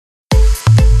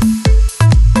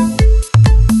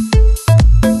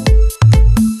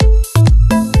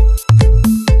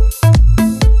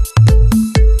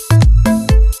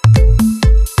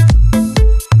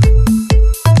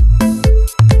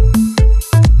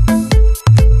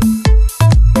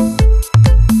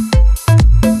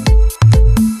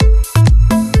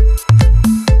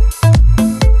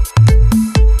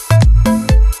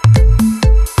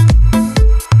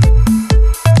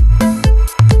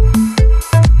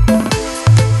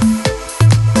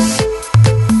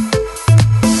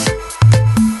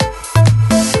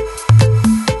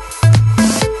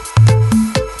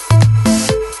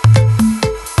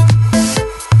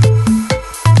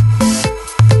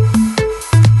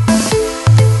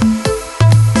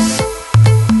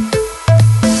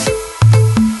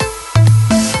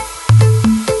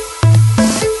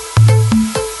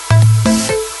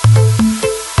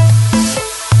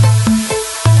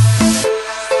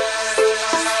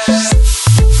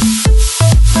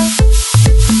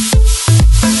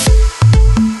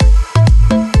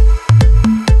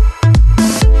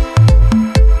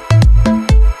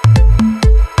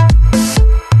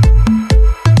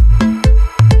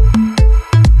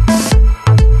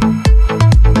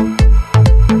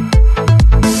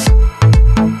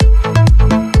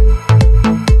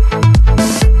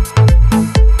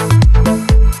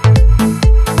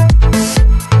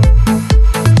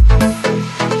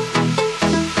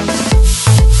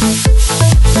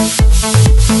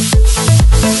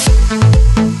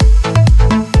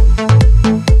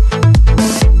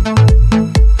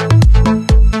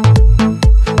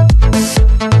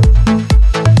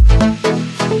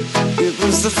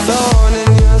was the thorn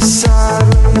in your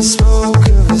side when you spoke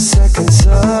of a second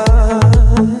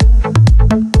son.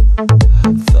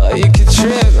 Thought you could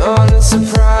trip on a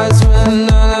surprise when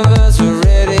none of us were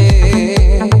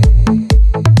ready.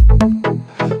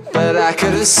 But I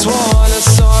could have sworn I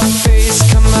saw a face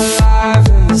come alive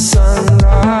in the sunrise.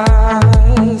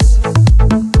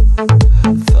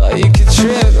 Thought you could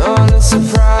trip on a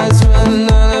surprise when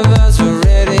none of us were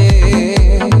ready.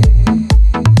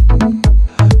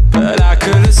 But I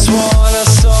could have sworn I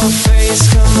saw a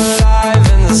face come alive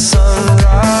in the sunrise.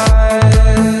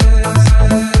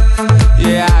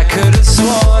 Yeah, I could have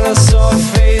sworn I saw a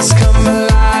face come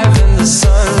alive in the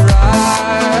sunrise.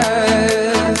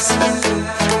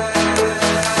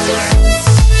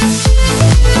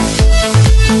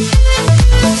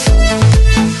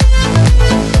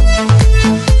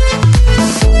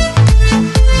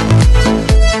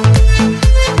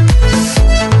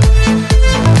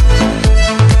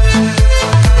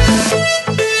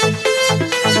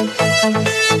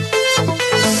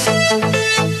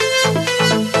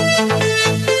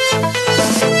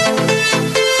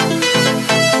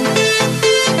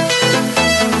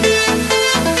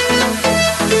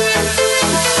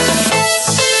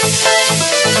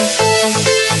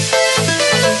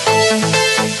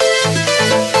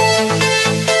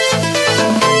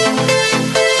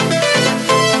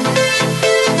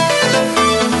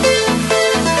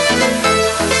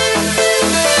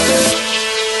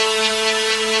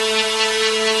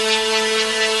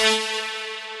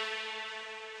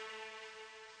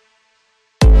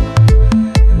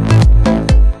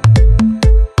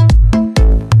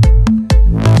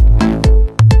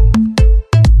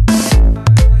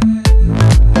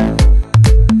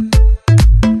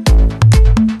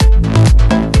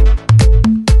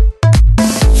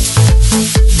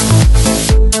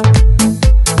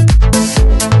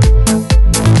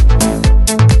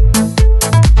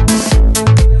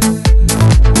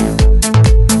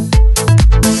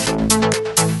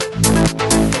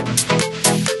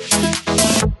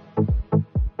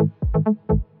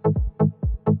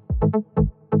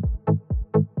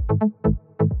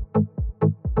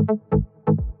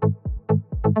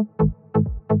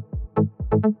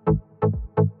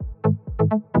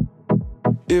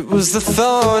 It was the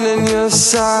thorn in your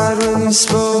side when you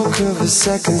spoke of a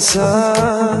second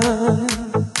son.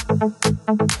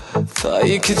 Thought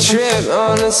you could trip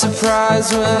on a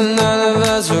surprise when none of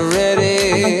us were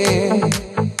ready.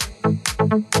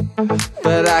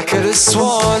 But I could have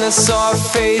sworn I saw a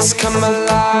face come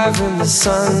alive in the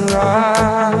sunrise.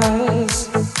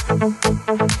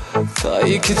 Thought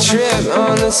you could trip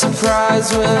on a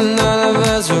surprise when none of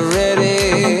us were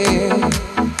ready.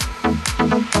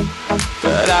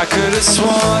 But I could have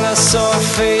sworn I saw a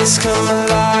face come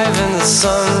alive in the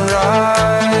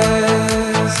sunrise.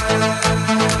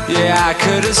 Yeah, I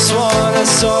could have sworn I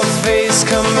saw a face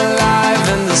come alive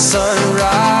in the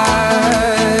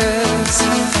sunrise.